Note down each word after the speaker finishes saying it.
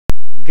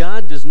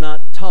God does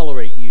not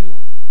tolerate you.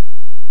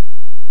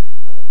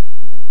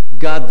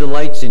 God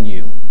delights in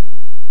you.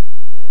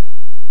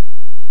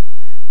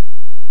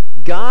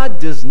 God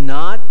does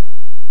not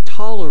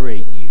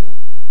tolerate you.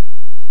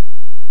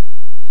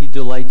 He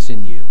delights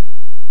in you.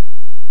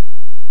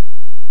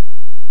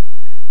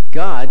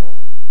 God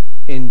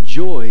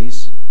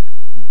enjoys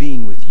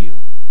being with you.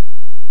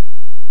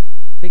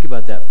 Think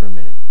about that for a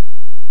minute.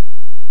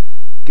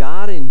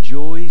 God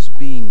enjoys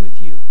being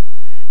with you.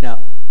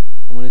 Now,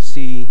 I want to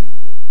see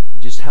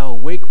just how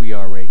awake we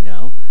are right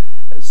now.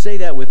 Say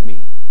that with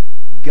me.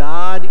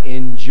 God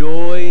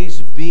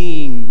enjoys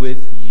being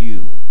with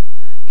you.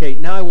 Okay,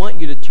 now I want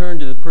you to turn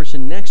to the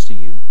person next to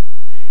you,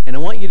 and I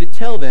want you to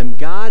tell them,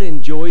 God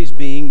enjoys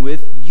being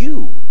with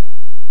you.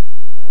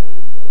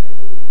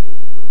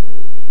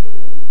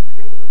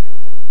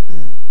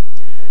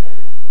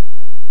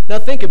 Now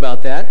think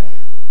about that.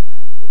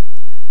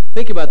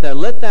 Think about that.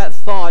 Let that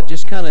thought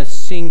just kind of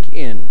sink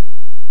in.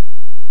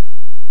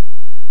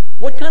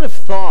 What kind of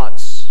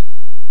thoughts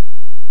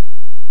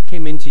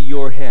came into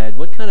your head?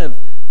 What kind of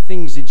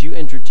things did you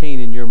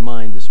entertain in your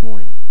mind this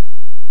morning?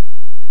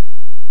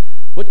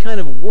 What kind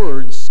of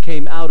words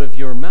came out of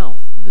your mouth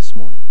this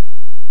morning?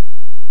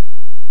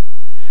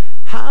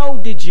 How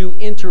did you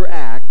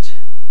interact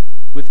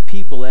with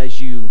people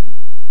as you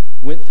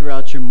went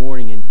throughout your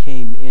morning and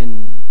came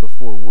in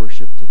before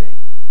worship today?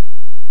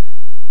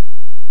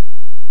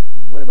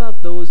 What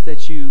about those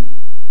that you,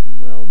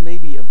 well,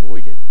 maybe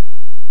avoided?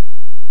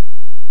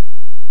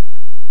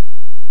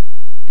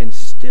 And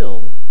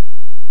still,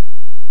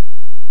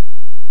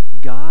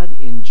 God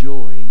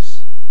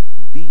enjoys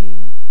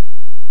being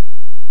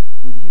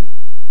with you.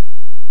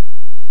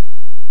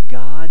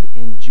 God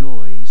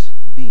enjoys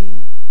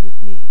being with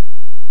me.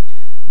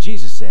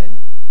 Jesus said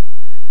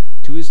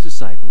to his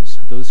disciples,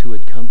 those who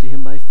had come to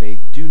him by faith,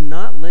 "Do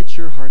not let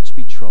your hearts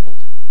be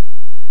troubled.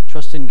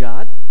 Trust in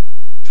God.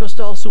 Trust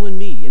also in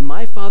me. In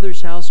my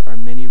Father's house are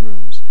many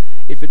rooms.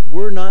 If it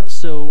were not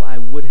so, I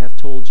would have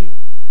told you.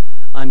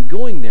 I'm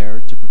going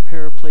there to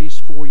prepare a place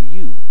for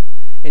you.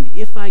 And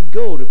if I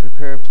go to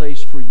prepare a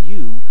place for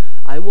you,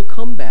 I will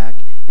come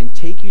back and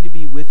take you to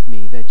be with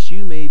me, that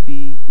you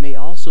may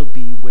also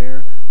be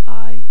where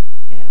I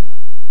am."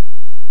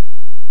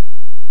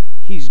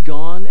 He's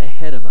gone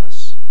ahead of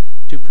us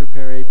to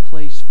prepare a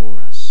place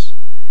for us,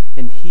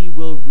 and he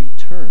will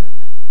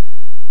return.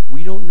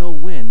 We don't know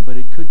when, but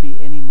it could be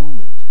any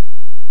moment,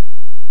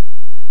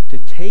 to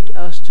take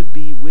us to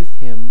be with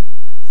him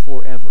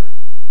forever.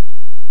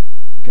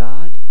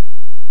 God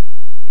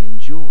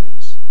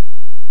enjoys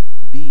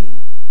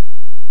being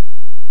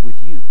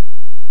with you.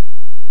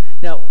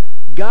 Now,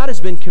 God has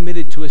been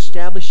committed to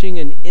establishing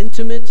an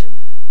intimate,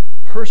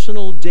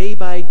 personal,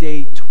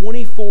 day-by-day,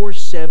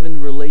 24/7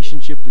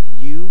 relationship with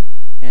you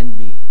and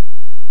me,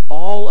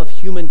 all of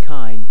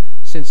humankind,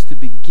 since the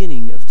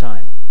beginning of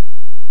time.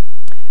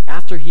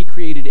 After he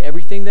created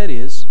everything that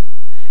is,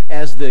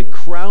 as the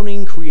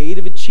crowning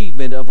creative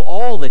achievement of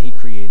all that he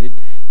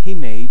created, he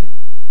made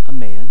a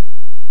man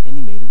and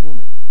he made a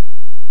woman.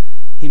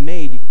 He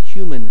made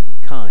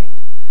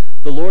humankind.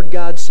 The Lord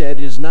God said,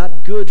 "It is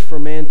not good for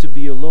man to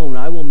be alone.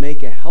 I will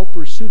make a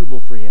helper suitable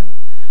for him."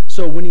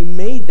 So when he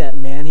made that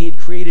man, he had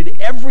created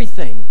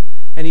everything,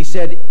 and he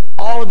said,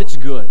 all of it's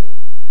good.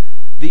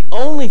 The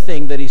only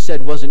thing that he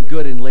said wasn't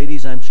good, and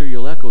ladies, I'm sure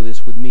you'll echo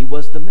this with me,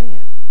 was the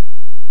man.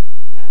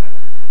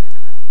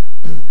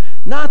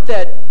 Not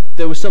that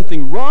there was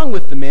something wrong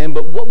with the man,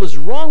 but what was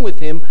wrong with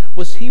him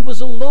was he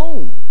was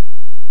alone.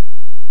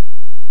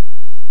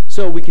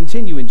 So we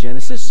continue in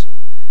Genesis.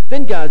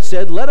 Then God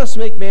said, "Let us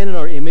make man in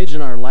our image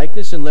and our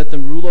likeness, and let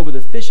them rule over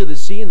the fish of the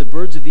sea and the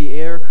birds of the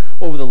air,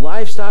 over the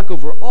livestock,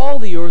 over all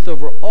the earth,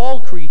 over all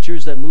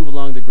creatures that move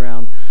along the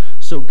ground."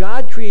 So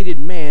God created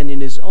man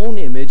in his own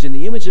image. In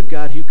the image of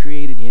God who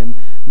created him,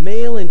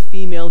 male and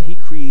female he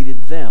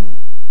created them.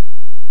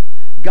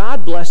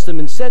 God blessed them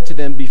and said to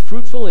them, "Be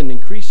fruitful and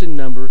increase in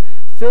number,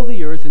 fill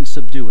the earth and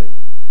subdue it.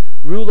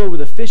 Rule over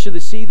the fish of the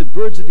sea, the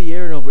birds of the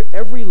air, and over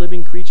every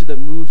living creature that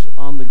moves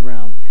on the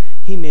ground."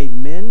 He made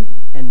men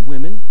and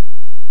women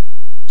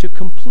to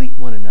complete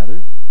one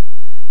another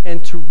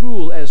and to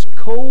rule as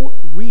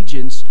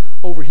co-regents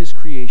over his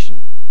creation.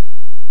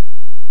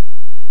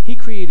 He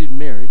created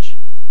marriage,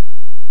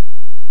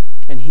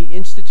 and he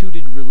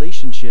instituted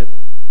relationship,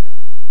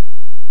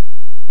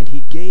 and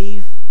he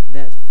gave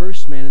that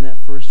first man and that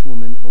first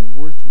woman a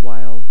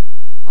worthwhile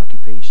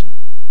occupation.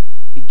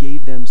 He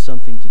gave them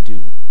something to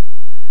do.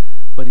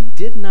 But he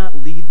did not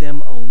leave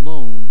them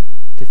alone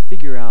to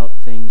figure out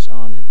things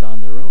on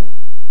their own.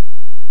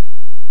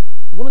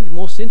 One of the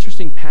most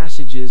interesting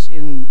passages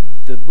in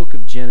the book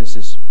of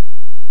Genesis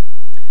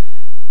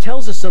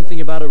tells us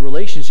something about a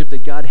relationship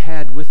that God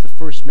had with the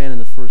first man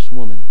and the first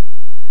woman.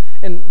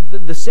 And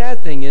the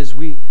sad thing is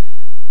we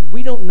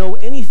don't know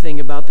anything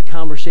about the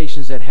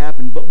conversations that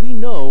happened, but we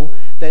know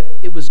that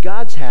it was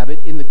God's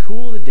habit in the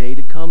cool of the day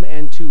to come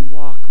and to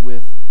walk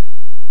with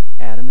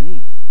Adam and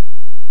Eve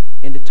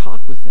and to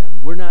talk with them.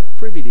 We're not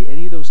privy to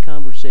any of those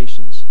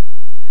conversations.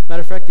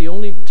 Matter of fact, the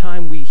only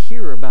time we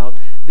hear about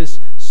this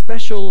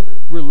special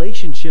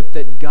relationship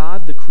that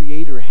God the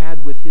Creator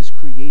had with his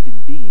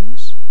created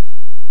beings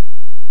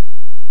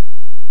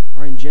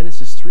are in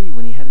Genesis 3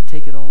 when he had to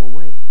take it all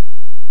away.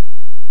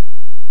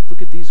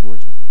 Look at these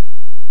words with me.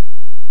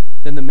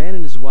 Then the man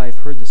and his wife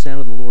heard the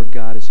sound of the Lord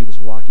God as he was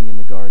walking in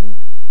the garden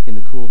in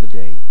the cool of the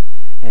day,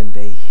 and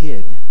they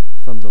hid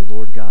from the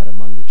Lord God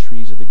among the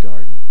trees of the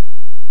garden.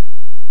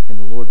 And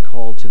the Lord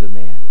called to the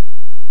man,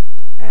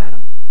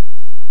 Adam,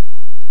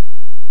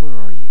 where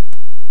are you?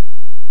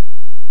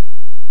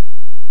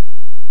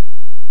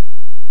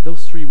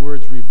 Those three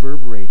words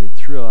reverberated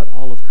throughout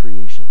all of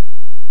creation,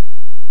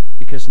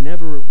 because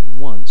never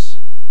once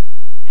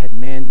had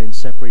man been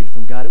separated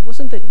from God. It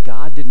wasn't that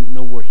God didn't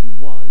know where he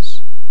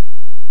was.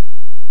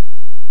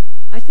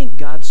 I think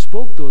God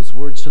spoke those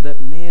words so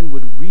that man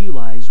would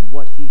realize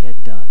what he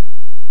had done.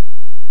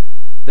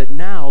 That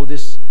now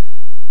this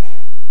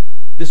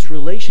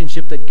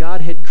relationship that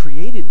God had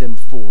created them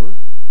for,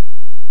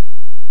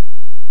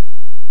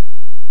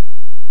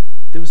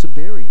 there was a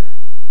barrier.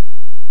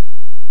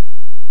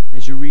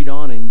 As you read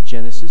on in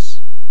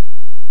Genesis,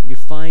 you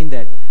find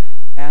that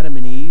Adam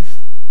and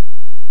Eve,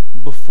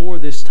 before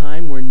this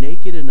time, were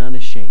naked and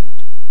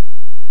unashamed.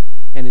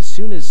 And as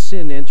soon as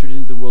sin entered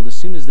into the world, as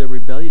soon as their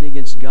rebellion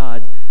against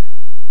God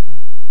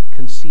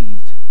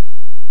conceived,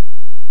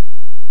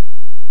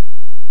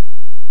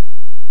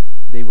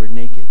 they were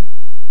naked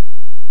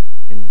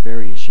and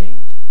very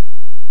ashamed,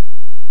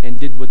 and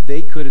did what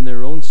they could in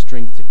their own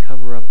strength to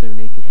cover up their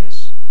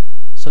nakedness,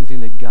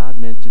 something that God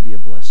meant to be a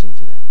blessing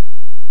to them.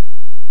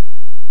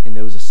 And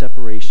there was a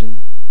separation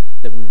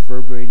that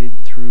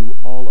reverberated through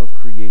all of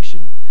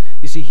creation.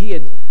 You see, he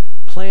had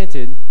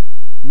planted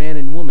man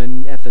and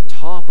woman at the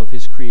top of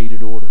his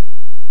created order.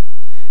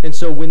 And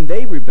so when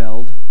they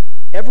rebelled,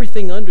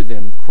 everything under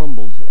them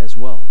crumbled as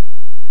well.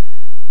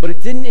 But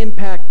it didn't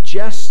impact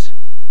just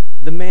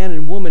the man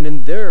and woman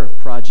and their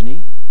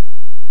progeny.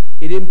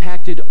 It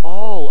impacted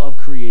all of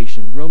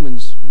creation.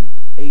 Romans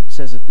 8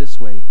 says it this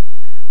way,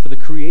 for the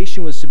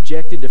creation was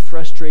subjected to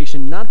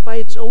frustration not by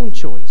its own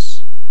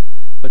choice,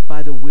 but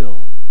by the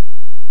will,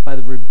 by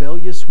the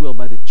rebellious will,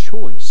 by the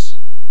choice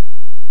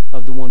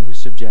of the one who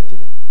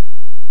subjected it.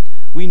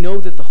 We know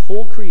that the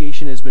whole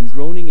creation has been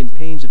groaning in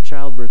pains of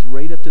childbirth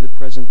right up to the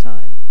present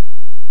time.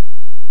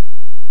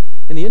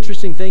 And the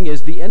interesting thing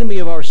is, the enemy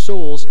of our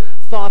souls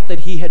thought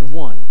that he had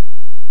won.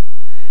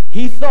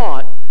 He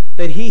thought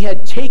that he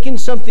had taken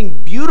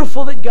something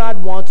beautiful that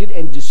God wanted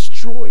and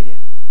destroyed it.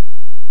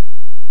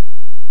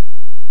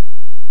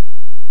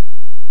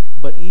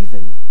 But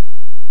even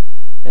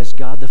as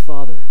God the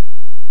Father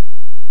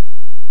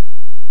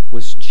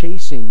was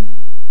chasing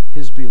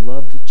his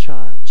beloved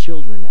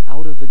children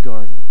out of the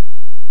garden,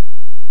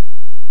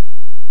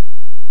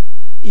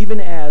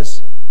 even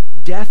as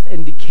death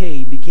and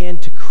decay began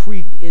to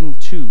creep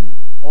into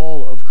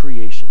all of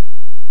creation,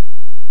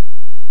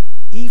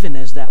 even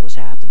as that was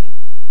happening,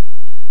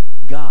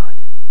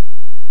 God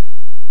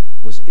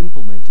was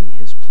implementing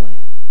his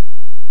plan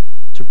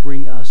to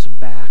bring us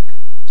back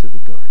to the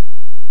garden.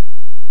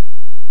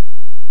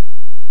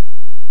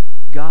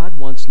 God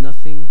wants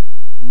nothing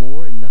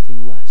more and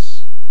nothing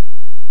less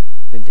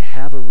than to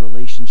have a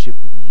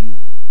relationship with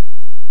you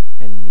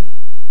and me.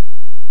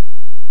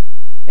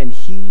 And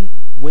he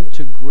went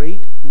to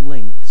great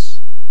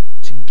lengths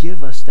to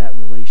give us that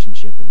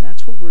relationship. And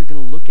that's what we're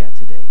going to look at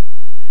today.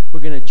 We're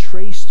going to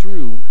trace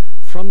through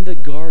from the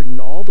garden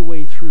all the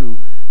way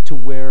through to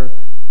where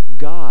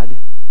God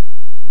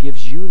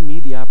gives you and me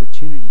the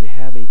opportunity to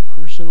have a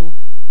personal,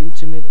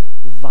 intimate,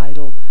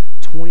 vital,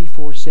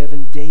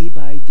 24/7,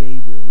 day-by-day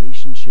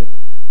relationship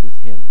with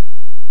him.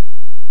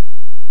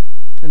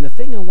 And the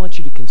thing I want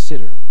you to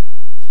consider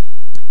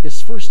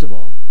is, first of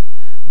all,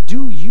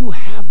 do you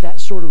have that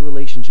sort of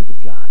relationship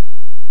with God?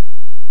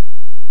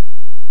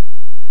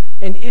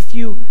 And if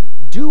you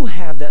do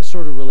have that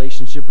sort of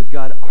relationship with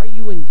God, are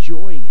you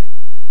enjoying it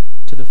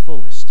to the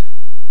fullest?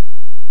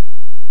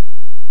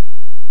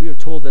 We are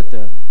told that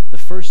the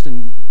first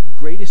and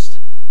greatest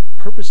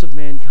purpose of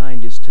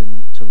mankind is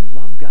to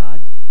love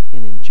God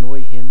and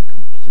enjoy him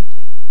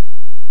completely.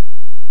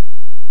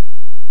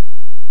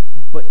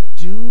 But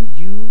do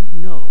you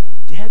know,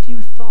 have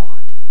you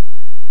thought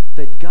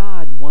that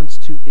God wants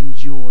to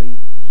enjoy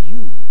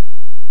you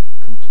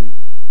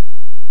completely?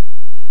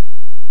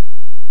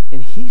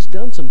 And he's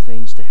done some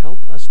things to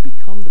help us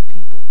become the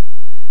people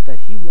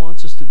that he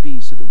wants us to be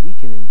so that we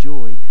can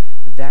enjoy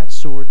that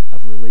sort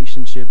of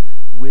relationship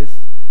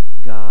with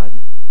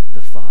God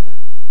the Father.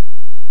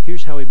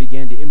 Here's how he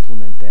began to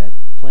implement that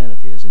plan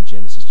of his in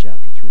Genesis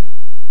chapter 3.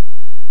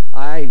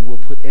 I will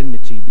put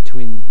enmity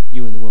between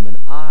you and the woman.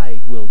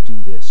 I will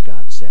do this,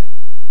 God said,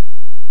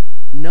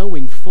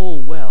 knowing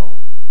full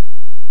well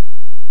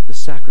the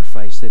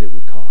sacrifice that it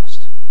would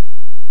cost.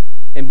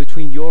 And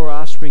between your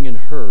offspring and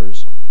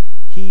hers,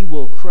 he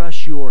will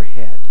crush your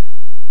head,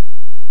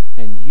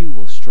 and you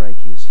will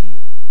strike his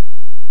heel.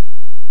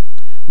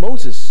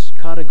 Moses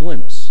caught a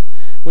glimpse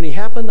when he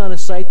happened on a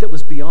site that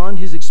was beyond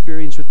his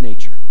experience with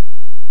nature.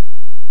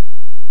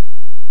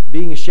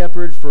 Being a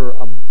shepherd for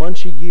a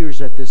bunch of years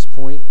at this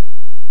point,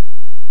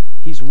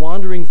 he's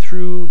wandering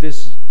through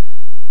this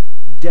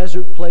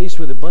desert place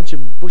with a bunch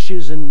of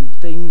bushes and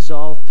things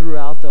all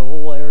throughout the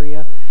whole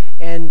area,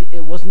 and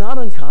it was not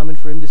uncommon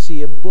for him to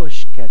see a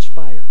bush catch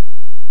fire.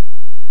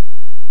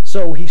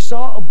 So he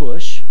saw a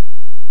bush,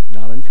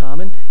 not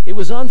uncommon. It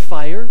was on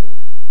fire,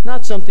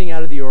 not something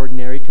out of the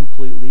ordinary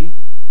completely,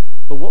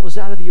 but what was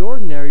out of the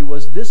ordinary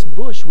was this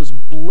bush was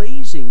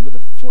blazing with a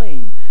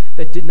flame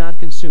that did not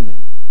consume it.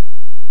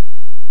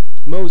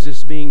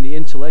 Moses, being the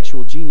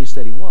intellectual genius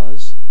that he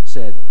was,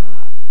 said,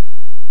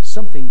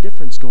 something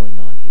different's going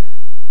on here.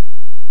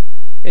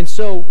 And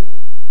so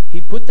he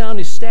put down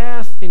his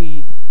staff and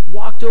he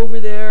walked over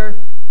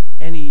there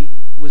and he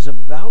was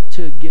about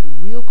to get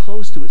real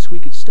close to it so he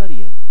could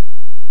study it.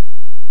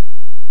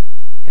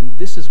 And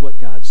this is what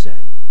God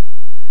said.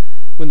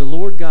 When the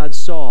Lord God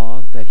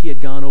saw that he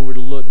had gone over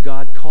to look,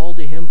 God called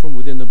to him from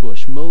within the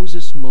bush,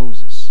 "Moses,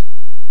 Moses."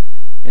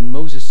 And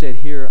Moses said,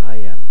 "Here I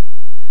am."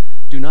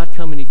 "Do not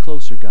come any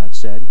closer," God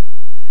said.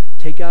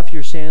 "Take off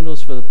your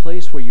sandals, for the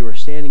place where you are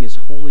standing is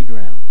holy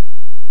ground."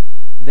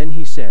 Then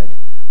he said,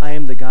 "I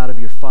am the God of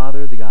your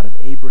father, the God of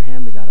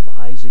Abraham, the God of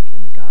Isaac,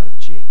 and the God of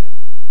Jacob."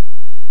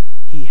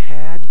 He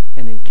had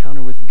an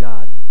encounter with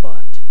God,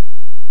 but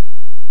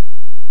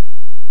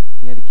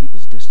he had to keep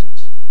his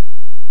distance.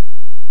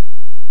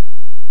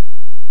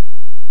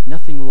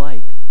 Nothing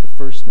like the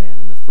first man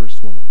and the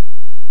first woman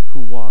who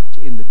walked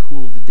in the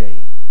cool of the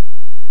day.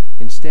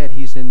 Instead,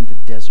 he's in the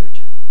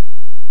desert.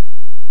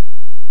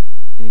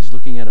 And he's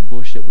looking at a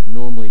bush that would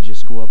normally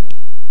just go up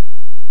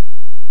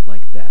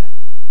like that.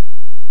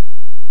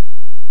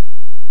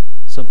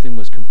 Something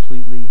was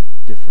completely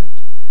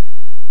different.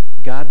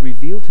 God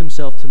revealed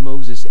himself to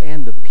Moses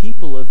and the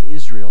people of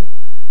Israel,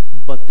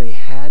 but they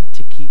had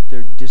to keep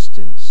their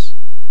distance.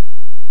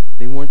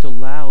 They weren't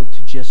allowed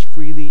to just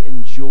freely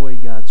enjoy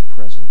God's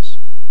presence.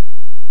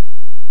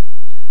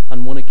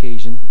 On one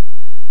occasion,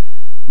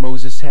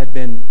 Moses had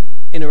been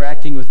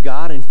interacting with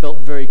God and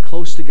felt very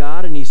close to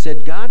God, and he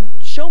said, "God,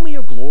 show me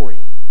your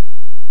glory.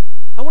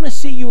 I want to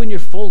see you in your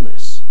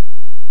fullness.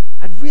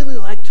 I'd really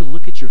like to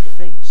look at your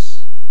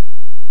face,"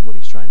 is what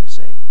he's trying to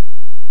say.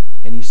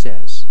 And he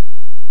says,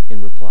 in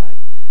reply,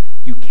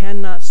 "You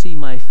cannot see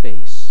my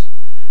face,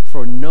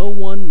 for no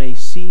one may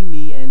see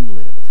me and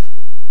live."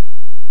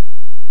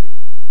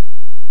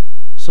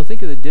 So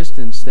think of the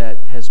distance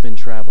that has been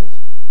traveled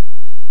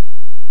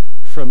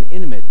from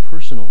intimate,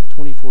 personal,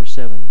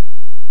 24/7,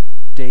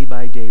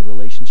 day-by-day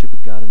relationship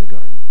with God in the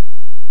garden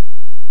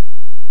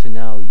to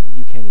now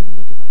you can't even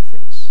look at my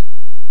face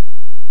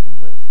and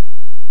live.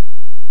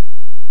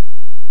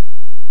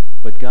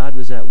 But God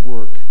was at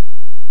work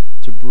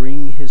to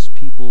bring his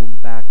people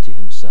back to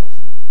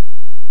himself.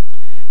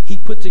 He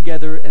put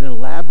together an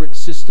elaborate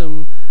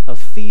system of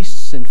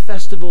feasts and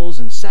festivals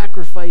and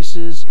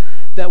sacrifices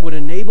that would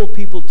enable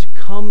people to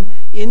come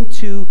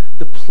into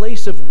the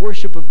place of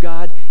worship of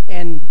God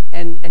and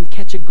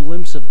catch a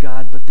glimpse of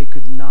God, but they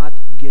could not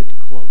get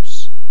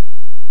close.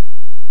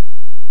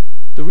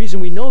 The reason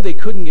we know they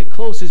couldn't get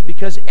close is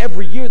because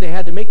every year they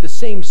had to make the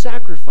same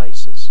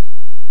sacrifices.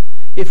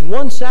 If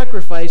one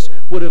sacrifice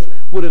would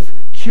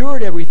have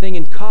cured everything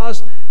and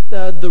caused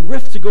the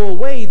rift to go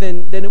away,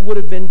 then it would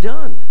have been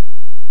done.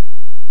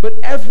 But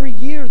every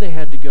year they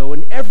had to go,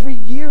 and every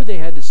year they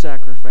had to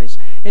sacrifice,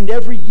 and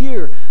every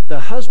year the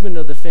husband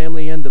of the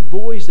family and the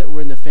boys that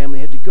were in the family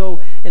had to go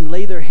and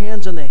lay their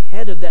hands on the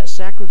head of that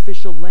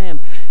sacrificial lamb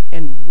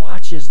and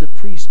watch as the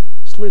priest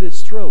slit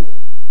its throat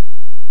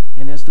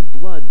and as the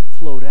blood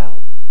flowed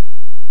out,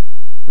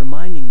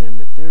 reminding them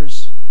that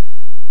there's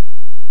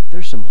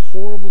some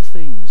horrible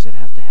things that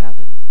have to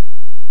happen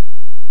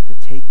to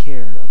take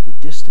care of the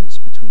distance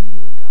between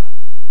you and God.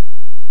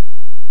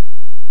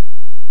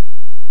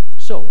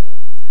 So,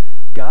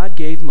 God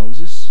gave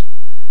Moses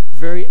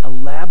very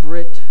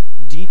elaborate,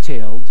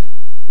 detailed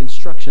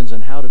instructions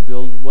on how to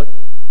build what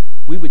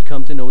we would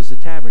come to know as the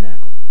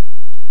tabernacle.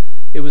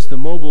 It was the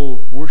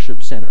mobile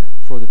worship center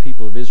for the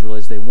people of Israel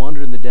as they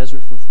wandered in the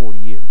desert for 40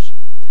 years.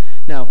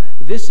 Now,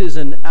 this is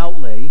an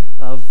outlay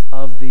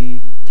of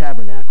the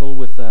tabernacle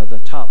with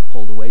the top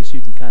pulled away so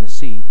you can kind of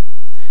see.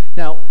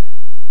 Now,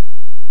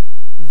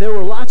 there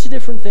were lots of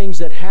different things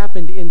that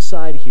happened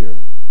inside here.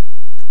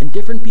 And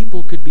different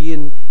people could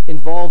be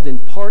involved in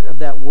part of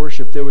that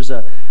worship. There was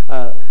an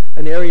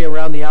area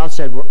around the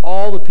outside where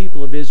all the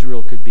people of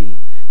Israel could be.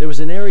 There was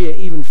an area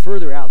even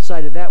further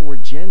outside of that where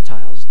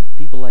Gentiles,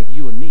 people like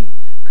you and me,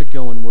 could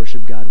go and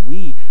worship God.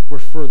 We were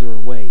further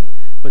away.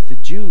 But the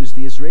Jews,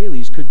 the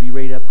Israelis, could be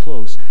right up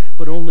close.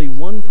 But only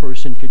one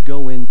person could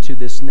go into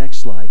this next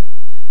slide,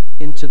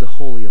 into the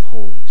Holy of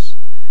Holies,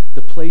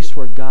 the place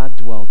where God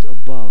dwelt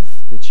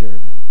above the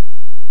cherubim.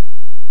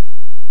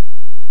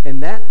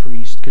 And that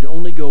priest could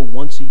only go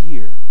once a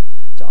year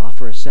to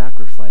offer a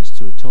sacrifice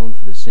to atone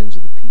for the sins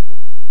of the people.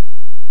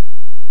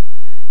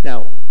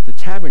 Now, the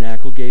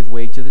tabernacle gave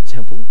way to the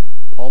temple,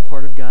 all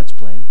part of God's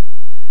plan.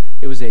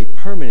 It was a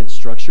permanent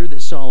structure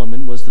that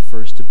Solomon was the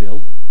first to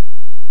build.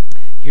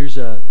 Here's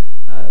a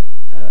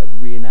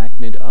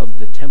reenactment of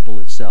the temple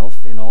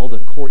itself and all the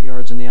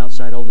courtyards on the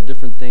outside, all the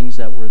different things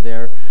that were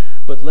there.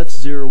 But let's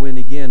zero in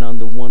again on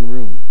the one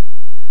room,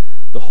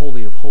 the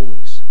Holy of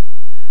Holies,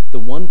 the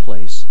one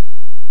place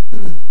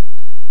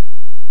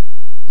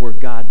where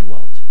God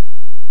dwelt,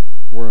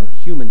 where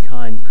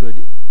humankind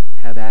could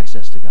have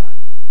access to God.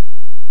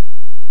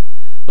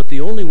 But the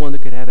only one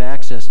that could have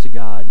access to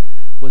God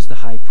was the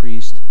high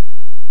priest,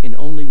 and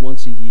only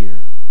once a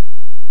year,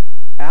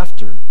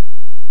 after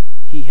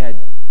he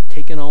had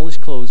taken all his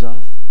clothes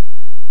off,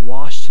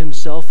 washed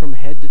himself from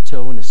head to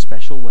toe in a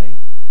special way,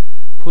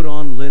 put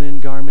on linen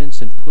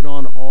garments and put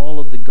on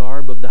all of the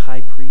garb of the high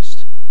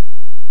priest,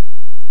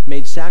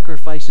 made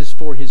sacrifices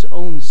for his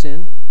own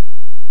sin,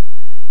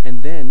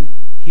 and then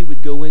he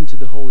would go into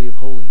the Holy of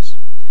Holies.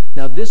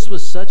 Now this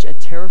was such a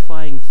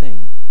terrifying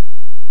thing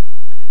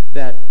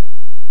that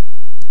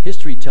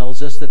history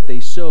tells us that they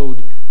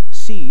sewed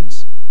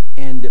seeds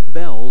and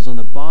bells on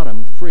the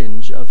bottom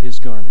fringe of his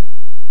garment,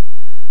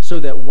 so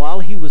that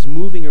while he was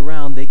moving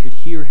around, they could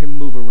hear him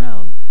move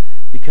around,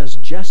 because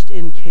just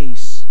in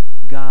case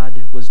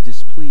God was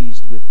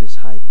displeased with this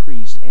high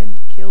priest and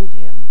killed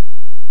him,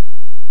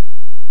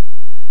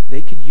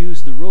 they could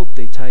use the rope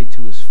they tied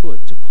to his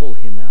foot to pull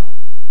him out.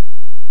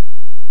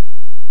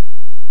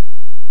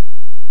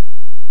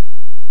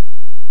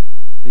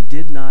 They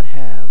did not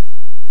have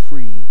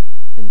free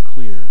and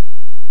clear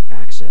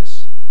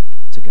access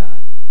to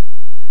God.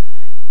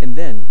 And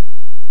then,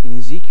 in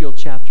Ezekiel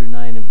chapter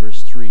 9 and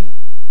verse 3,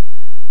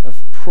 a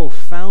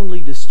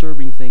profoundly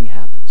disturbing thing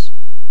happens.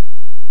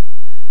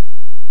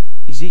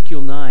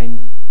 Ezekiel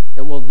 9,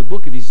 the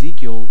book of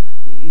Ezekiel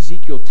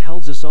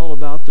tells us all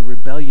about the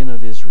rebellion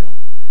of Israel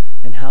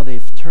and how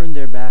they've turned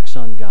their backs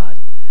on God.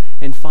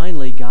 And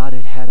finally, God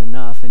had had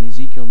enough. In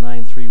Ezekiel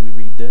 9:3, we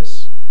read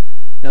this.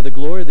 Now the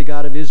glory of the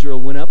God of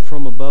Israel went up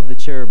from above the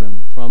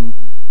cherubim, from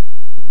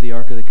the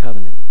Ark of the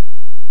Covenant,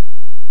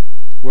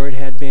 where it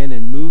had been,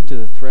 and moved to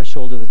the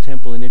threshold of the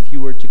temple. And if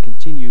you were to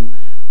continue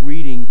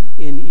reading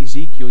in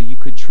Ezekiel, you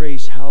could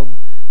trace how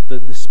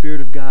the Spirit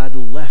of God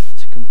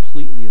left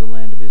completely the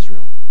land of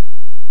Israel.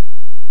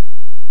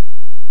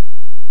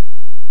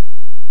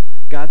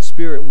 God's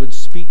Spirit would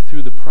speak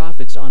through the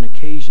prophets on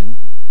occasion,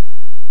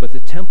 but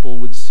the temple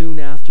would soon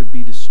after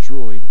be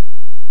destroyed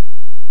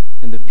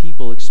and the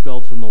people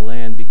expelled from the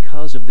land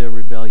because of their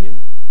rebellion.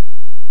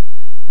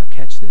 Now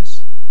catch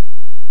this.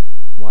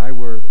 Why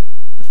were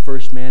the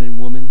first man and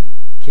woman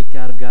kicked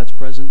out of God's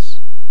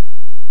presence?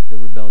 Their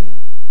rebellion.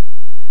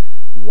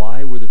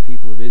 Why were the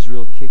people of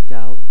Israel kicked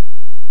out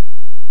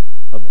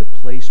of the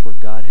place where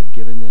God had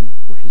given them,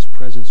 where his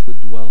presence would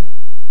dwell?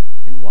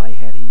 And why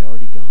had he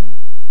already gone?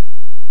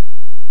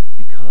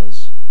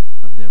 Because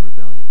of their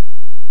rebellion.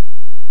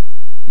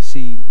 You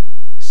see,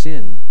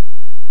 sin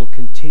will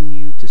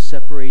continue to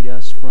separate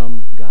us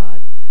from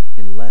God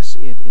unless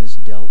it is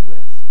dealt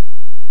with.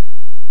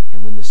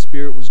 And when the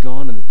Spirit was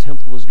gone and the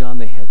temple was gone,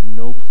 they had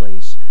no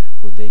place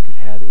where they could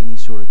have any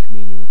sort of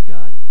communion with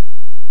God.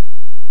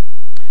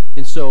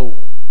 And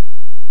so,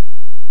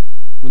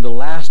 when the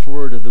last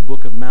word of the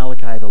book of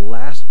Malachi, the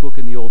last book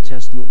in the Old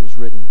Testament, was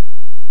written,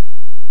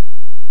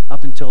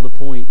 up until the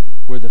point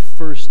where the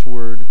first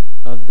word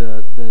of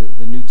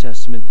the New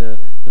Testament, the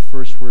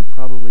first word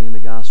probably in the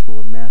Gospel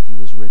of Matthew,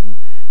 was written,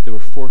 there were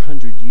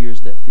 400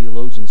 years that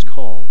theologians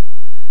call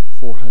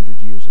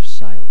 400 years of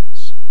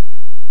silence.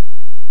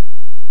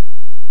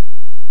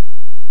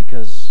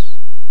 Because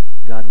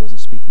God wasn't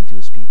speaking to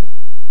his people.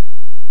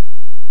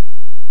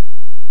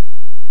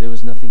 There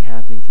was nothing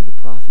happening through the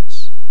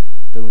prophets.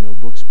 There were no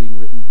books being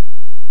written.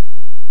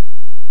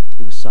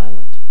 It was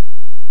silent.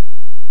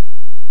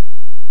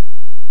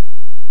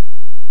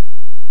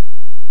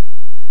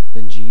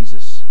 Then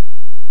Jesus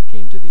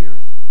came to the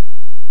earth.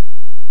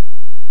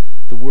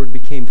 The Word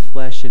became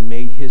flesh and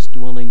made his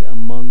dwelling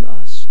among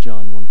us,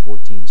 John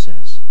 1:14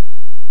 says.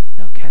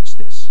 Now catch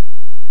this.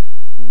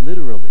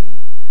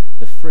 Literally,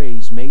 the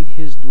phrase made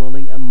his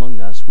dwelling among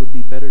us would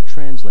be better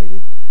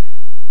translated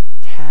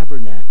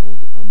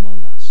tabernacled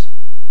among us.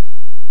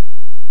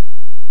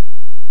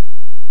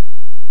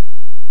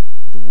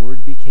 The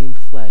Word became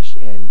flesh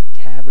and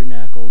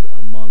tabernacled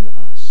among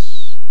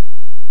us.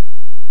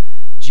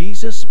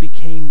 Jesus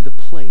became the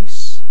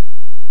place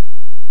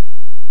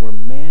where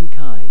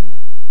mankind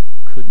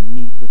could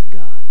meet with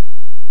God.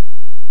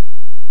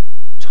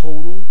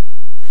 Total,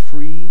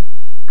 free,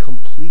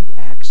 complete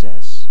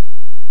access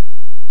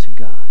to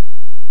God.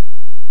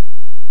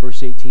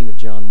 Verse 18 of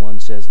John 1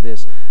 says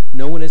this,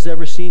 no one has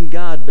ever seen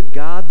God, but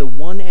God, the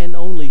one and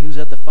only, who's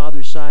at the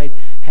Father's side,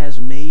 has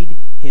made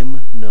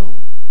him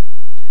known.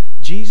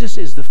 Jesus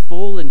is the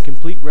full and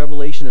complete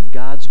revelation of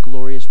God's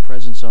glorious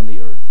presence on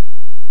the earth.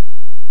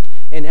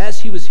 And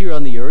as he was here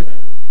on the earth,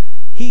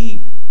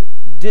 he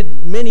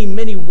did many,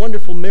 many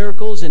wonderful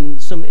miracles and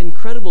some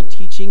incredible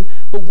teaching,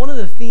 but one of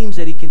the themes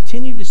that he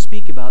continued to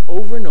speak about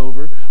over and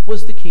over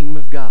was the kingdom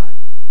of God.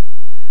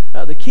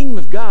 The kingdom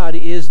of God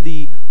is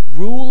the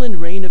rule and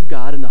reign of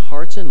God in the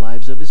hearts and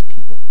lives of his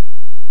people.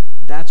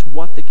 That's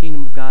what the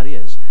kingdom of God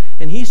is.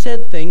 And he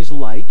said things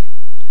like,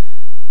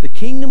 the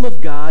kingdom of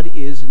God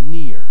is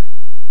near.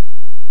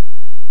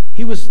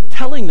 He was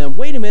telling them,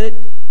 wait a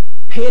minute,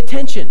 pay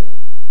attention.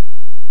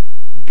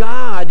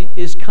 God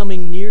is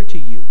coming near to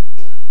you.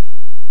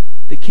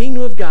 The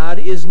kingdom of God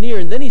is near.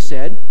 And then he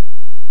said,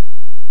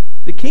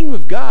 the kingdom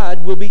of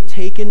God will be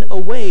taken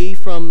away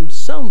from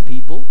some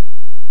people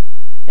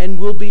and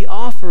will be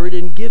offered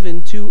and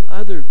given to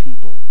other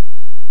people.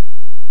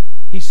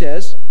 He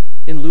says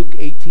in Luke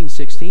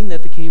 18:16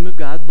 that the kingdom of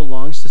God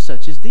belongs to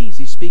such as these.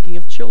 He's speaking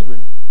of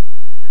children.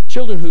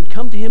 Children who'd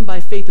come to him by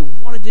faith and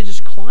wanted to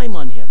just climb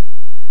on him.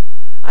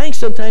 I think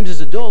sometimes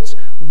as adults,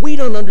 we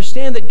don't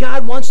understand that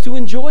God wants to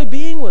enjoy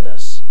being with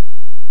us.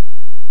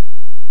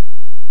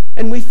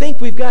 And we think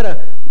we've got to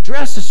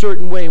dress a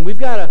certain way, and we've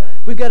got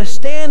to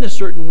stand a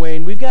certain way,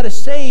 and we've got to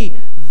say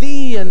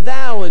thee and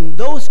thou and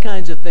those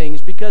kinds of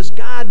things because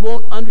God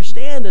won't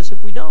understand us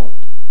if we don't.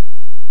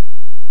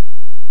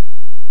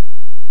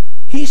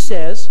 He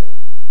says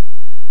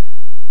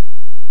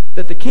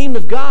that the kingdom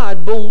of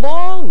God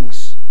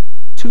belongs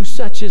to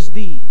such as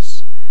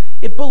these.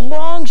 It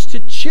belongs to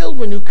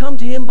children who come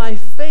to him by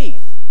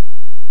faith.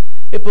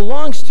 It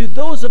belongs to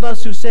those of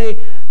us who say,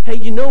 hey,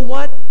 you know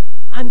what?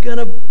 I'm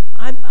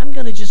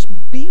gonna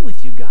just be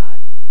with you, God.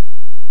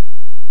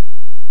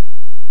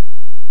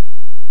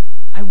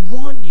 I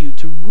want you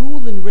to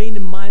rule and reign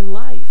in my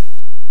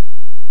life,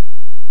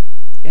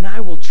 and I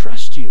will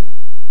trust you.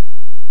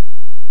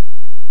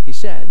 He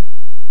said,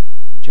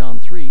 John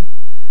 3,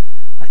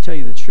 I tell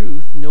you the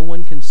truth, no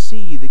one can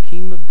see the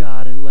kingdom of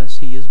God unless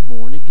he is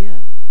born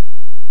again.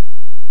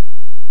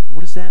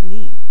 What does that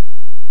mean?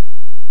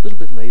 A little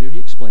bit later, he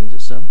explains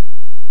it some.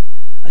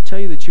 I tell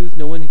you the truth,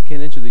 no one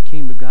can enter the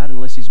kingdom of God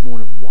unless he's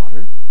born of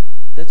water.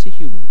 That's a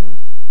human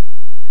birth.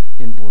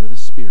 And born of the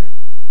Spirit.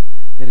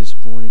 That is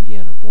born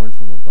again or born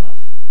from above.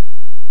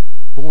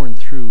 Born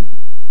through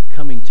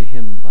coming to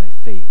him by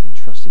faith and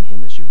trusting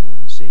him as your Lord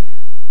and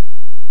Savior.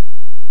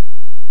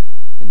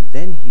 And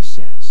then he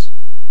says,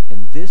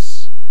 and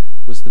this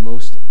was the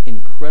most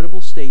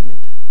incredible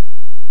statement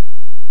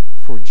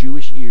for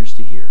Jewish ears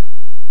to hear.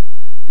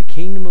 The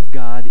kingdom of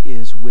God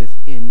is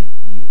within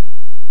you.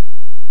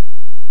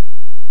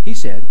 He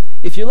said,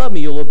 if you love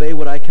me, you'll obey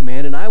what I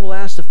command, and I will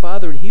ask the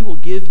Father, and he will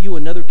give you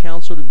another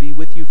counselor to be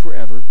with you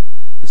forever,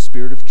 the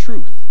Spirit of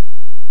truth.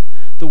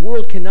 The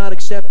world cannot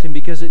accept him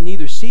because it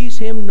neither sees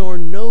him nor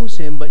knows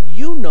him, but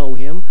you know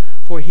him,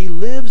 for he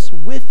lives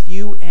with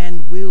you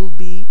and will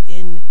be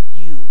in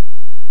you.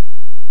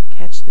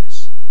 Catch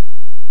this.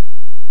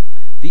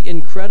 The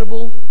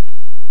incredible,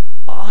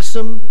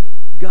 awesome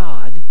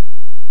God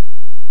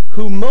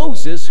who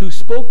Moses, who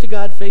spoke to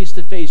God face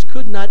to face,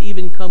 could not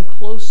even come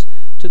close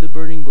to the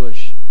burning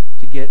bush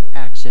to get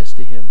access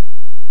to him.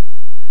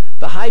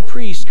 The high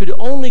priest could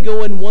only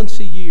go in once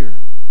a year.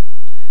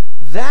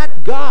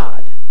 That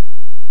God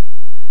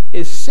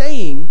is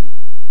saying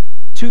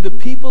to the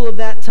people of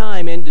that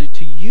time and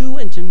to you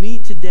and to me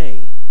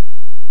today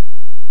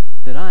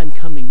that I'm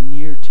coming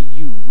near to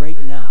you right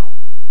now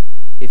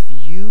if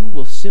you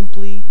will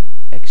simply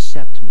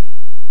accept me.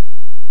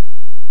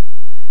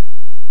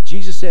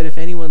 Jesus said, if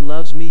anyone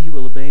loves me, he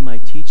will obey my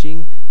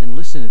teaching. And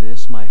listen to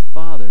this, my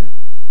Father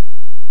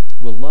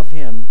will love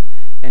him,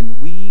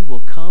 and we will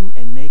come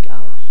and make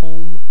our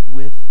home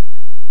with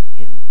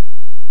him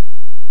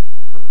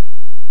or her.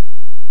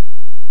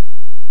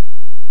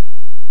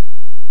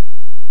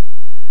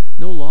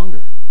 No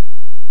longer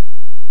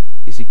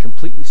is he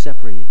completely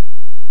separated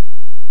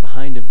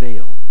behind a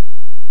veil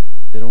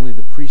that only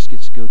the priest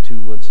gets to go to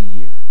once a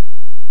year.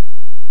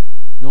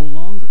 No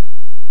longer.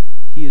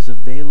 He is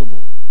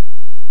available.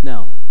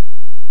 Now,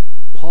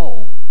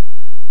 Paul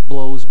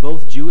blows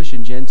both Jewish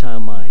and Gentile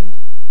mind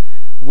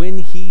when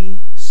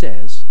he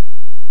says,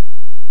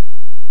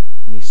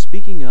 when he's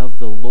speaking of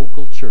the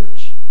local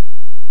church,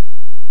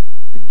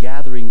 the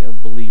gathering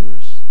of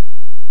believers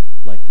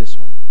like this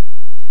one,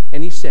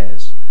 and he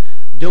says,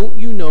 don't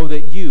you know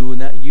that you,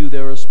 and that you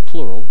there is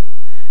plural,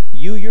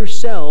 you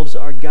yourselves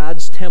are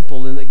God's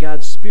temple and that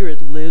God's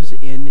Spirit lives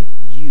in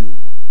you.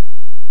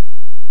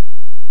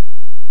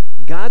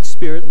 God's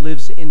Spirit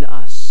lives in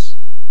us.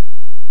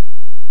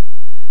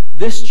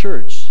 This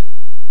church,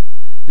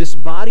 this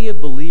body of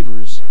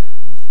believers,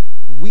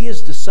 we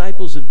as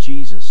disciples of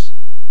Jesus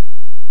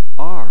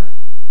are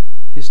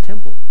his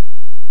temple.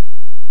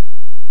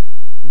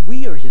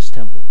 We are his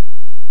temple,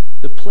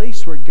 the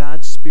place where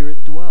God's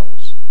Spirit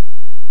dwells.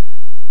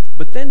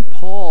 But then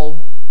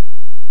Paul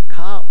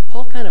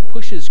kind of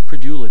pushes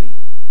credulity.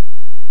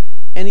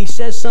 And he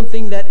says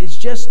something that is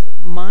just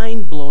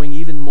mind-blowing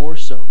even more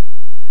so.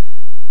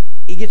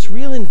 He gets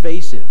real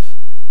invasive.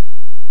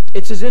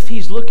 It's as if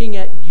he's looking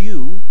at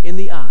you in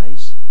the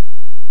eyes,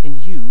 and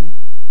you,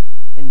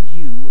 and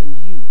you, and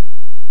you,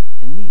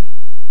 and me.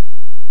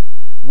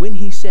 When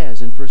he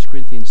says in 1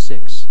 Corinthians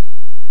 6,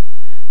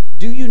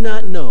 do you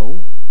not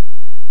know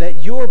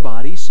that your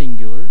body,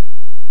 singular,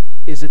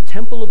 is a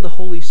temple of the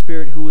Holy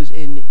Spirit who is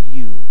in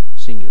you,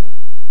 singular,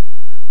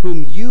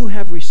 whom you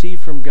have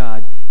received from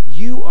God?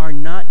 You are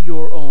not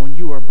your own.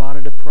 You are bought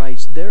at a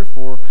price.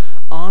 Therefore,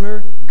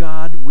 honor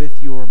God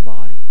with your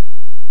body.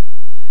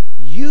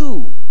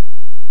 You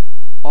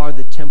are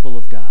the temple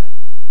of God.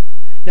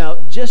 Now,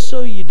 just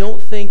so you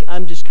don't think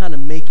I'm just kind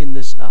of making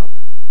this up,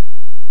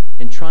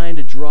 and trying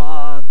to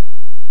draw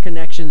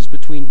connections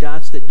between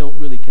dots that don't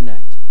really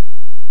connect.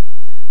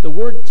 The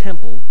word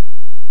temple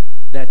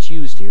that's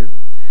used here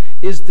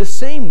is the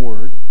same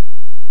word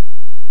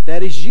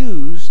that is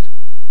used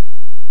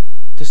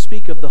to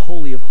speak of the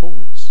Holy of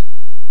Holies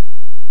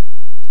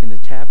in the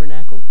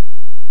tabernacle.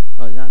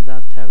 Not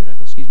the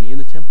tabernacle, excuse me, in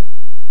the temple.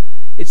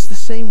 It's the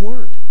same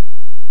word.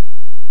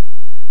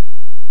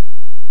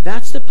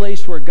 That's the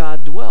place where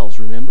God dwells,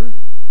 remember?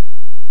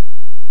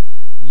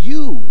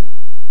 You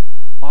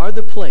are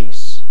the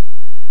place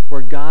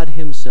where God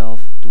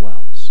himself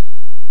dwells.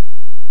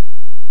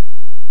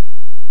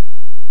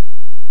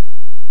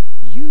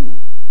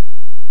 You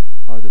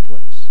are the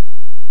place.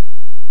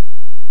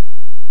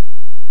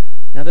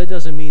 Now that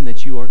doesn't mean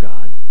that you are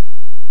God.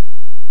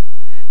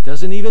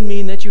 Doesn't even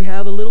mean that you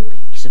have a little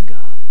piece of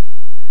God.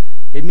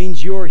 It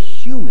means you're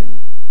human.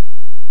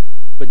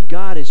 But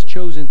God has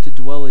chosen to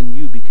dwell in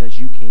you because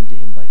you came to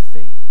him by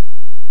faith.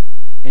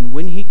 And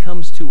when he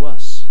comes to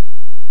us,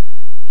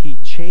 he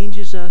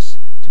changes us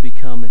to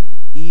become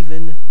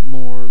even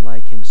more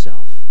like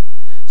himself.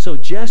 So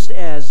just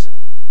as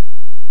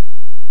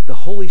the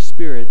Holy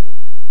Spirit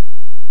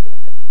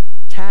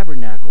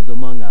tabernacled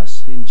among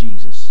us in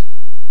Jesus,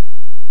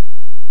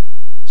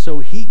 so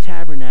he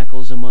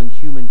tabernacles among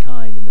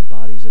humankind in the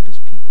bodies of his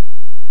people,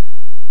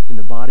 in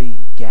the body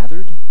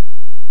gathered,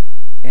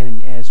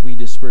 and as we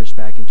disperse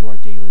back into our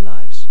daily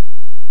lives.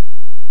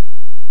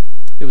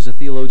 There was a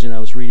theologian I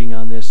was reading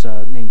on this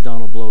named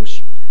Donald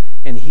Bloch,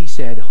 and he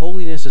said,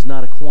 holiness is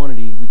not a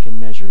quantity we can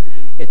measure,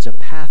 it's a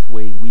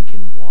pathway we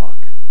can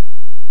walk.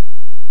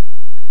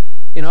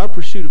 In our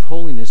pursuit of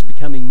holiness,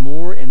 becoming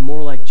more and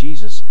more like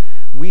Jesus,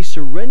 we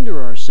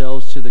surrender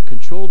ourselves to the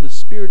control of the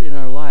Spirit in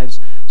our lives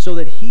so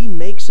that he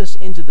makes us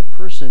into the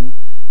person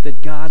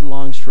that God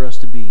longs for us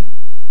to be.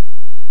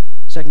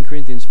 2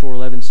 Corinthians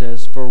 4:11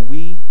 says, "For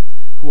we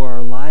who are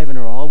alive and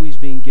are always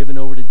being given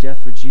over to death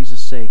for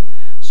Jesus' sake,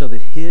 so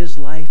that his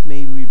life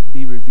may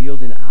be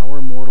revealed in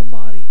our mortal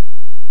body."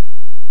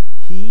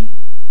 He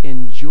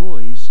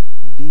enjoys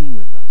being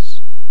with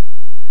us.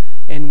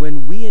 And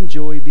when we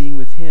enjoy being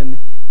with him,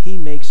 he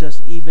makes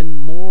us even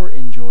more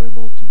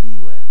enjoyable to be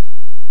with.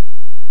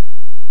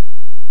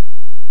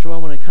 So I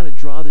want to kind of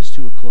draw this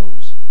to a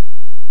close.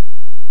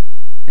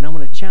 And I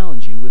want to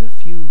challenge you with a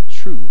few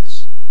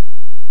truths.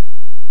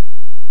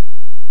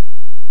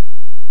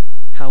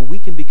 How we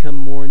can become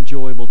more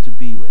enjoyable to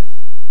be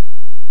with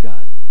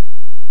God.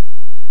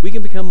 We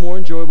can become more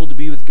enjoyable to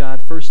be with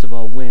God, first of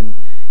all, when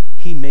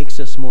he makes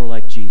us more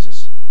like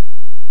Jesus.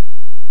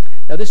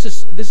 Now this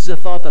is a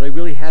thought that I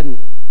really hadn't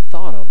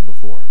thought of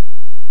before.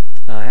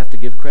 I have to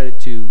give credit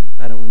to,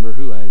 I don't remember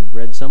who, I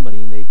read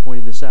somebody and they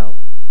pointed this out.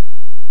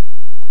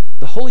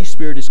 The Holy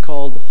Spirit is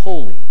called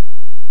holy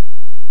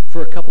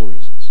for a couple of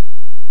reasons.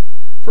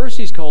 First,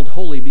 he's called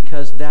holy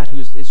because that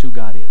is who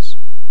God is.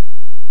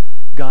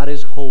 God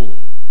is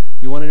holy.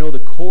 You want to know the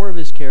core of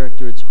his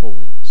character, it's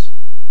holiness.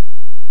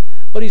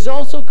 But he's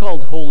also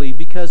called holy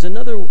because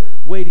another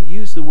way to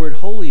use the word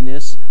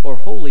holiness or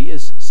holy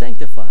is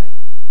sanctify.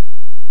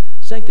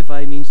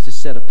 Sanctify means to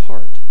set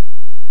apart.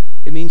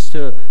 It means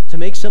to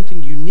make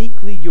something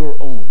uniquely your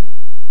own.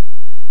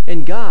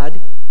 And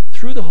God,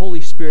 through the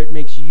Holy Spirit,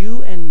 makes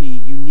you and me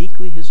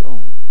uniquely his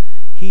own.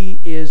 He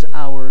is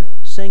our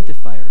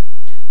sanctifier.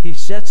 He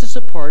sets us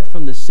apart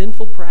from the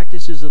sinful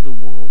practices of the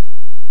world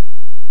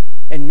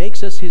and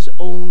makes us his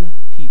own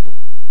people.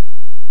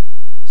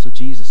 So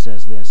Jesus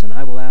says this, "And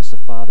I will ask the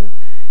Father,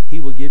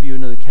 he will give you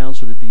another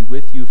counselor to be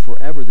with you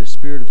forever, the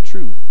Spirit of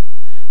truth.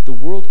 The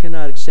world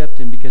cannot accept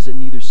him because it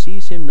neither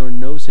sees him nor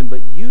knows him,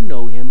 but you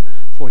know him,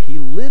 for he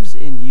lives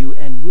in you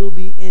and will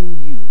be in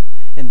you."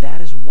 And that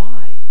is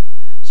why,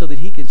 so that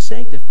he can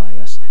sanctify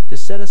us, to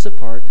set us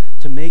apart,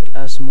 to make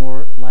us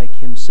more like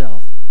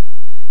himself.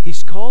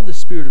 He's called the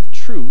Spirit of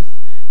truth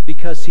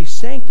because he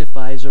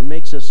sanctifies or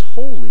makes us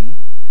holy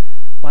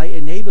by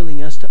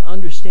enabling us to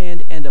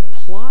understand and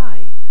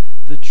apply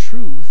the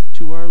truth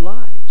to our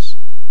lives.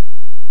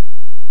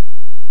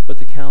 But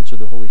the Counselor,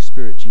 the Holy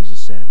Spirit, Jesus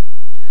said,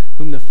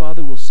 "Whom the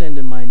Father will send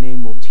in my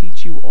name will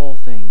teach you all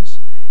things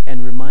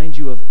and remind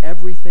you of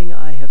everything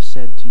I have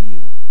said to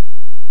you."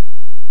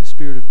 The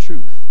Spirit of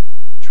truth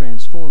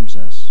transforms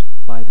us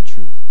by the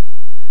truth.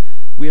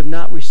 We have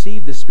not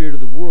received the spirit of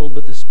the world,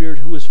 but the Spirit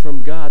who is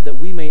from God, that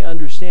we may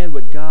understand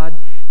what God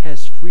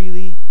has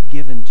freely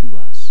given to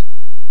us.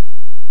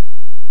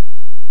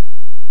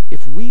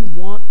 If we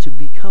want to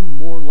become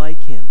more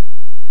like him,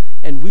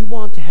 and we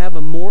want to have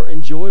a more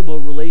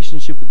enjoyable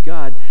relationship with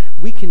God,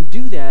 we can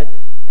do that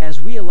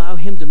as we allow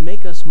him to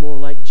make us more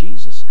like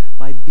Jesus,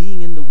 by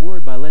being in the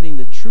Word, by letting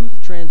the truth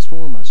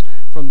transform us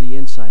from the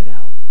inside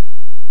out.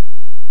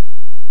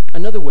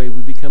 Another way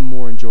we become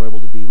more enjoyable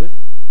to be with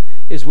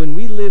is when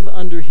we live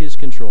under his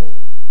control.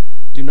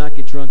 Do not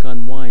get drunk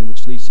on wine,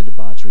 which leads to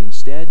debauchery.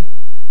 Instead,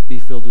 be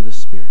filled with the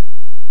Spirit.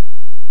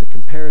 The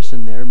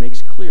comparison there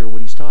makes clear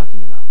what he's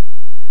talking about.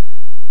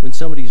 When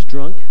somebody's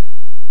drunk,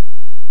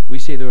 we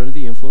say they're under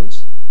the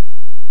influence.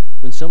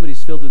 When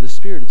somebody's filled with the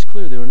Spirit, it's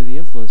clear they're under the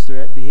influence.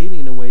 They're behaving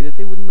in a way that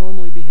they wouldn't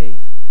normally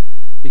behave.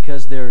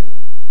 because they're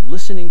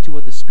listening to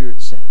what the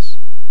Spirit says,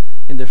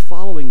 and they're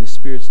following the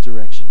Spirit's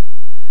direction.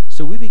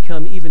 So we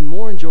become even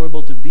more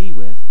enjoyable to be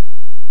with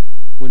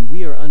when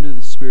we are under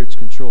the Spirit's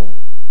control.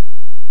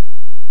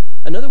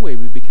 Another way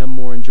we become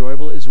more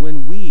enjoyable is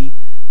when we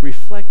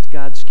reflect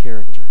God's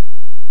character.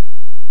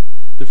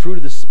 The fruit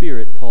of the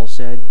Spirit, Paul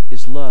said,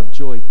 is love,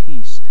 joy,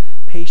 peace,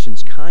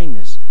 patience,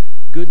 kindness,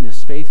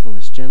 goodness,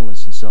 faithfulness,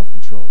 gentleness, and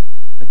self-control.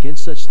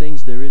 Against such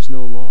things there is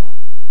no law.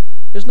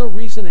 There's no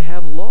reason to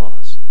have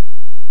laws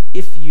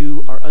if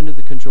you are under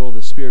the control of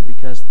the Spirit,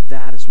 because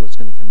that is what's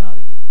going to come out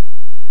of you.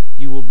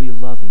 You will be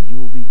loving, you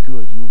will be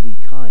good, you will be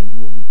kind, you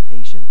will be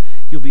patient.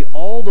 You'll be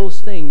all those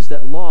things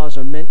that laws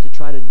are meant to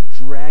try to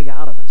drag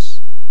out of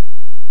us.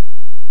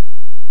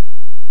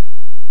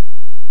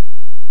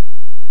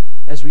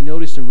 As we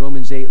noticed in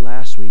Romans 8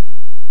 last week,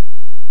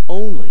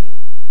 only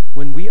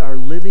when we are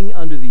living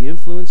under the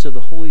influence of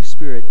the Holy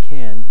Spirit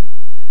can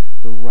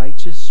the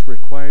righteous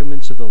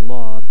requirements of the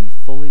law be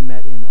fully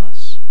met in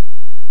us,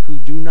 who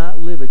do not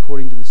live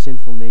according to the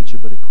sinful nature,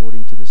 but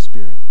according to the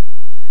Spirit.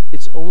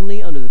 It's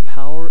only under the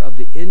power of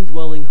the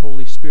indwelling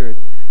Holy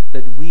Spirit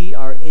that we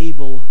are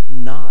able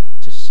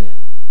not to sin.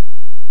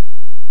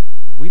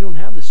 We don't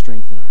have the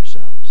strength in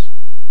ourselves.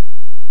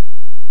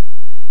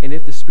 And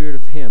if the Spirit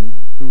of Him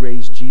who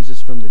raised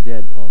Jesus from the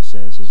dead, Paul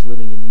says, is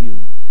living in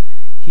you,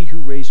 He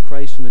who raised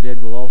Christ from the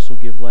dead will also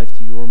give life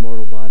to your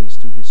mortal bodies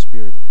through His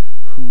Spirit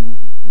who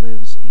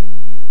lives in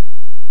you.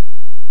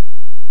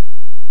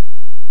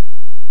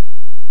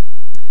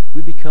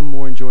 We become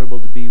more enjoyable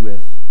to be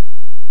with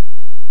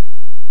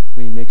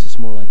when He makes us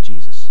more like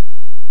Jesus.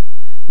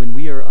 When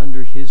we are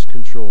under His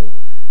control.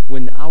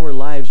 When our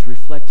lives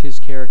reflect His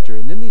character.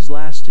 And then these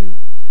last two,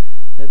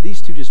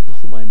 these two just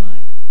blow my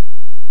mind.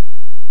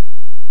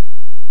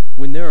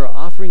 When there are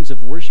offerings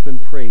of worship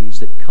and praise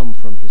that come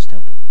from His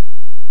temple.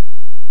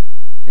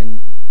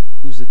 And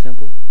who's the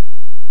temple?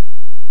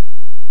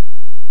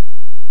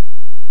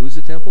 Who's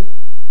the temple?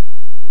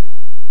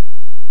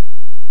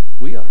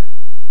 We are.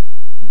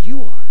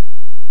 You are.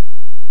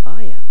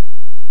 I am.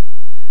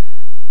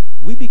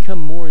 We become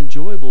more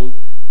enjoyable.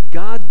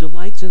 God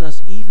delights in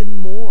us even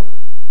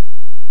more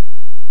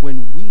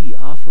when we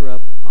offer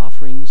up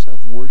offerings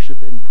of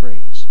worship and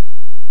praise.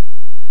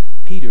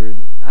 Peter,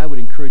 I would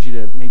encourage you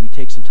to maybe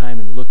take some time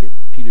and look at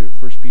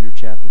 1 Peter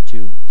chapter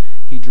 2.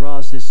 He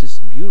draws this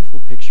beautiful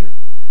picture,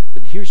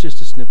 but here's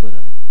just a snippet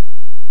of it.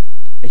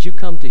 As you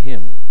come to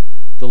Him,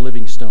 the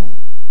living stone,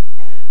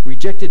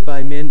 rejected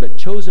by men but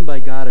chosen by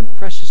God and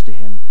precious to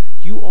Him,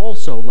 you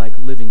also, like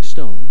living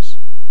stones,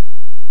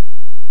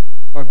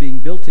 are being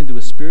built into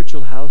a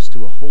spiritual house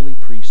to a holy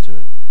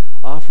priesthood,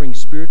 offering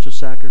spiritual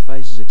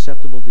sacrifices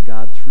acceptable to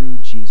God through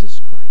Jesus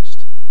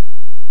Christ.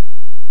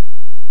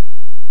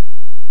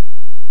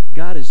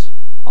 God is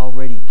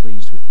already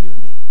pleased with you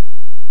and me.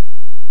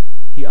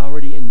 He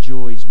already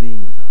enjoys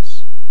being with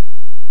us.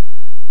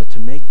 But to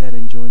make that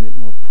enjoyment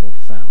more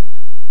profound,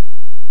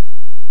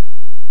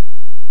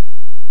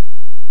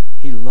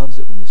 He loves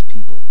it when His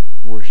people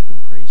worship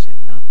and praise Him,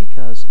 not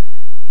because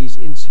He's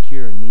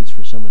insecure and needs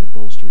for someone to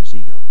bolster His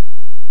ego,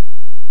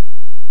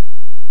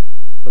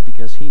 but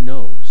because He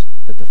knows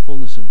that the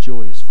fullness of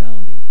joy is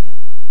found in Him.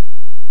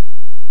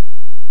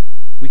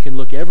 We can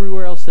look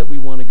everywhere else that we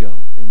want to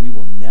go, and we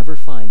will never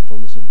find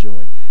fullness of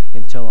joy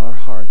until our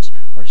hearts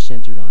are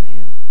centered on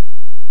Him.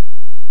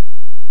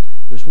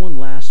 There's one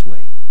last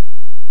way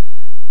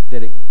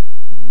that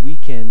we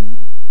can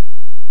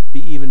be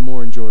even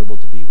more enjoyable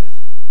to be with.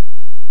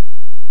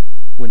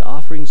 When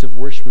offerings of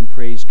worship and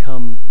praise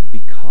come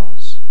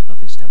because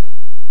of His temple.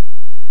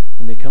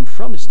 When they come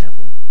from His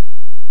temple,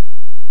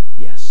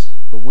 yes,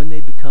 but when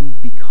they become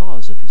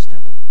because of His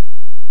temple.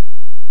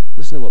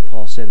 Listen to what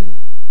Paul said in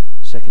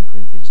 2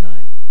 Corinthians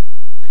 9.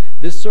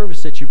 This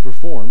service that you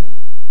perform,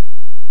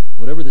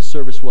 whatever the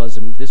service was,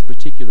 in this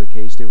particular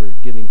case, they were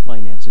giving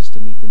finances to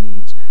meet the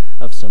needs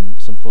of some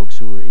folks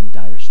who were in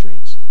dire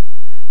straits.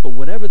 But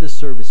whatever the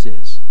service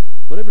is,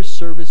 whatever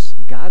service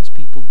God's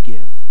people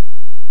give,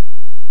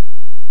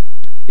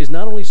 is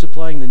not only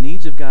supplying the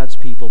needs of God's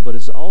people, but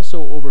is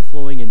also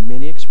overflowing in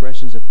many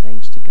expressions of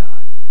thanks to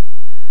God.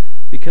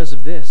 Because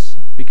of this,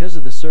 because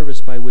of the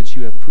service by which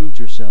you have proved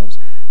yourselves,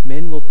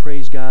 men will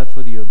praise God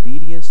for the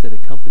obedience that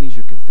accompanies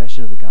your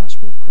confession of the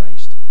gospel of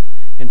Christ,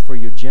 and for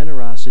your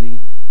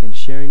generosity in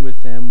sharing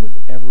with them with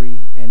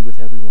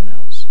everyone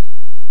else.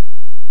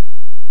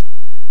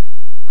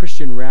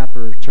 Christian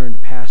rapper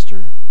turned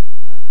pastor,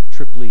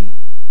 Trip Lee,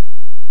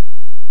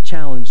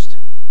 challenged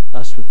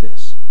us with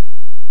this.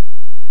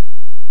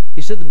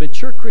 He said the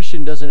mature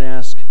Christian doesn't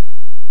ask,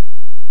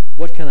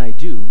 "What can I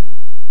do?"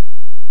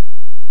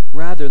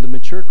 Rather, the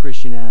mature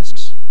Christian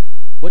asks,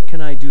 "What can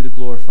I do to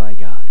glorify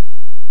God?"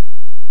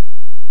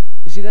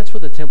 You see, that's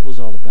what the temple was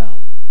all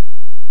about.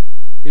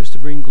 It was to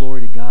bring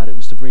glory to God. It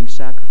was to bring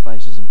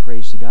sacrifices and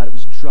praise to God. It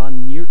was to draw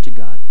near to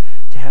God,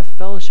 to have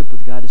fellowship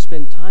with God, to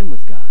spend time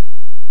with God.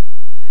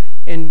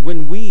 And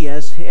when we,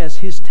 as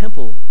His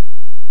temple,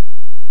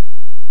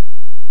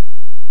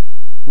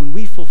 when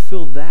we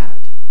fulfill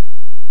that,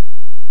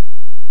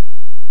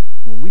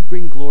 When we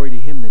bring glory to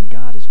him, then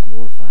God is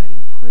glorified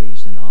and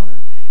praised and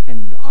honored,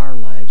 and our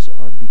lives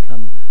are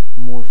become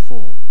more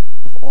full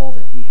of all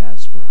that he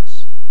has for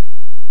us.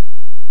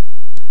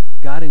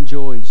 God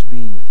enjoys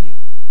being with you.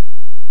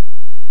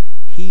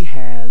 He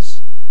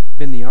has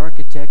been the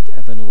architect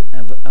of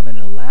an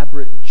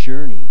elaborate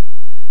journey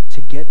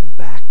to get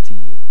back to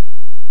you.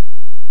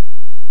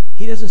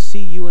 He doesn't see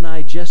you and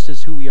I just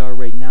as who we are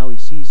right now. He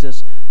sees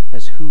us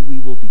as who we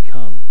will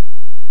become.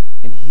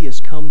 And he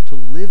has come to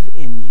live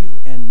in you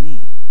and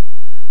me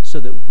so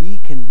that we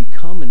can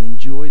become and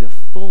enjoy the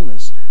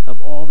fullness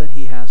of all that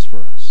he has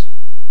for us.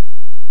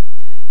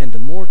 And the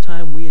more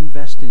time we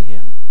invest in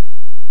him,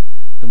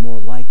 the more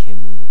like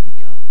him we will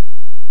become.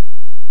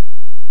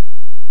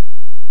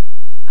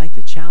 I think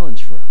the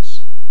challenge for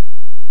us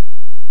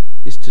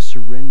is to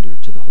surrender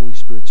to the Holy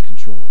Spirit's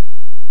control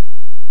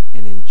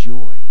and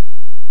enjoy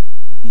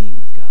being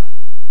with God.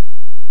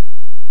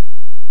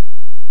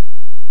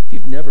 If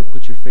you've never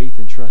put your faith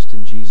and trust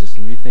in Jesus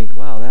and you think,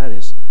 wow, that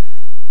is,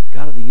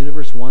 God of the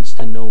universe wants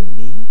to know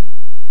me,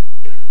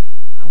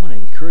 I want to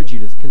encourage you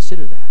to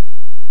consider that,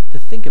 to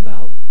think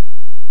about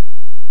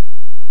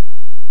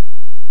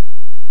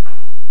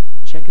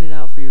checking it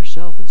out for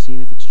yourself and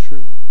seeing if it's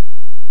true.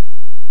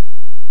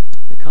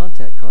 The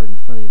contact card in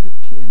front of you,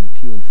 in the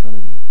pew in front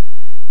of you,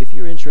 if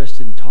you're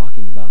interested in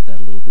talking about that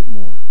a little bit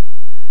more,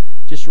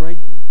 just write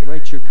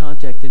your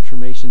contact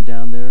information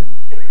down there,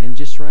 and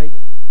just write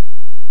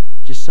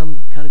just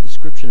some kind of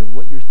description of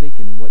what you're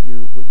thinking and what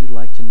you'd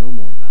like to know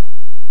more about.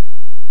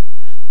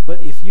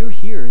 But if you're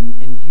here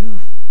and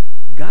you've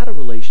got a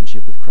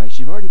relationship with Christ,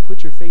 you've already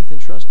put your faith and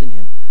trust in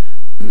him,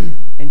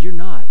 and you're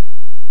not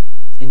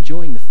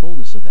enjoying the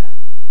fullness of that,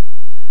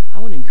 I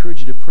want to encourage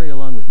you to pray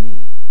along with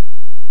me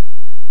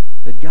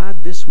that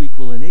God this week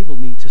will enable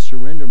me to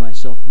surrender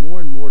myself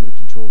more and more to the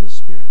control of the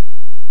Spirit,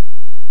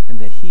 and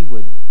that he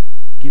would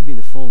give me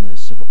the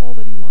fullness of all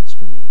that he wants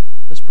for me.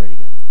 Let's pray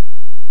together.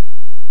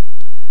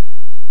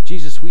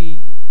 Jesus, we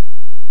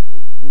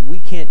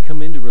can't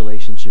come into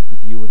relationship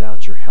with you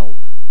without your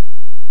help.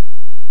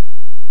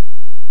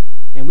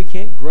 And we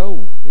can't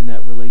grow in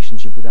that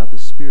relationship without the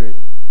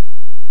Spirit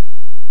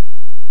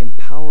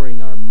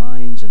empowering our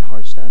minds and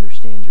hearts to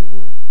understand your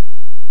word.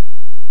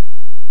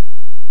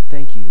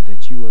 Thank you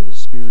that you are the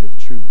Spirit of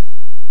truth,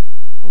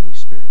 Holy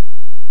Spirit,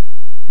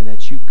 and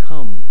that you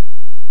come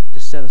to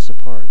set us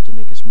apart, to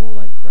make us more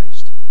like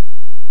Christ.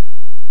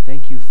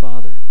 Thank you,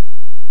 Father,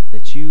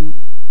 that you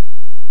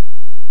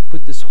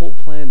put this whole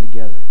plan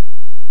together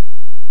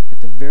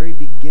at the very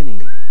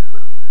beginning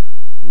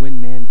when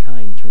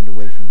mankind turned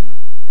away from you.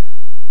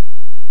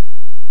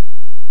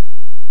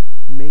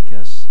 Make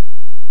us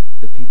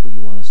the people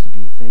you want us to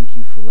be. Thank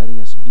you for letting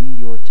us be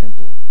your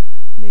temple.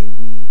 May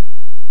we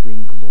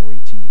bring glory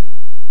to you.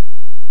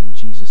 In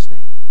Jesus'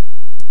 name,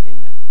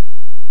 amen.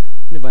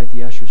 I'm going to invite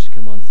the ushers to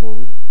come on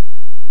forward.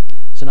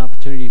 It's an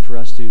opportunity for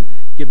us to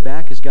give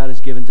back as God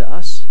has given to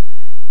us.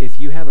 If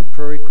you have a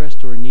prayer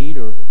request or a need,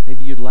 or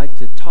maybe you'd like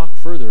to talk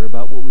further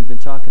about what we've been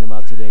talking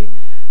about today,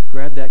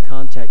 grab that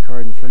contact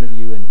card in front of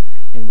you, and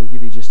we'll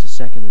give you just a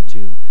second or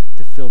two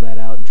to fill that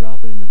out and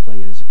drop it in the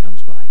plate as it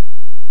comes by.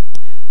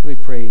 Let me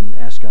pray and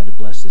ask God to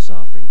bless this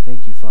offering.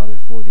 Thank you, Father,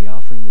 for the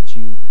offering that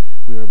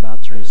we are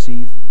about to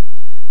receive.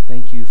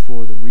 Thank you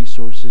for the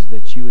resources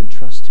that you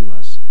entrust to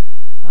us.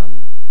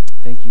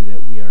 Thank you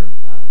that we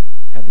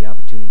have the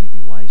opportunity to be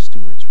wise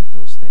stewards with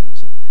those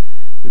things. And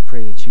we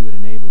pray that you would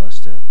enable us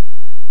to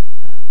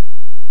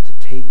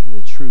take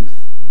the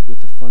truth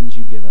with the funds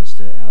you give us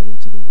out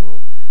into the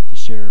world to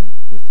share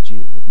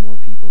with more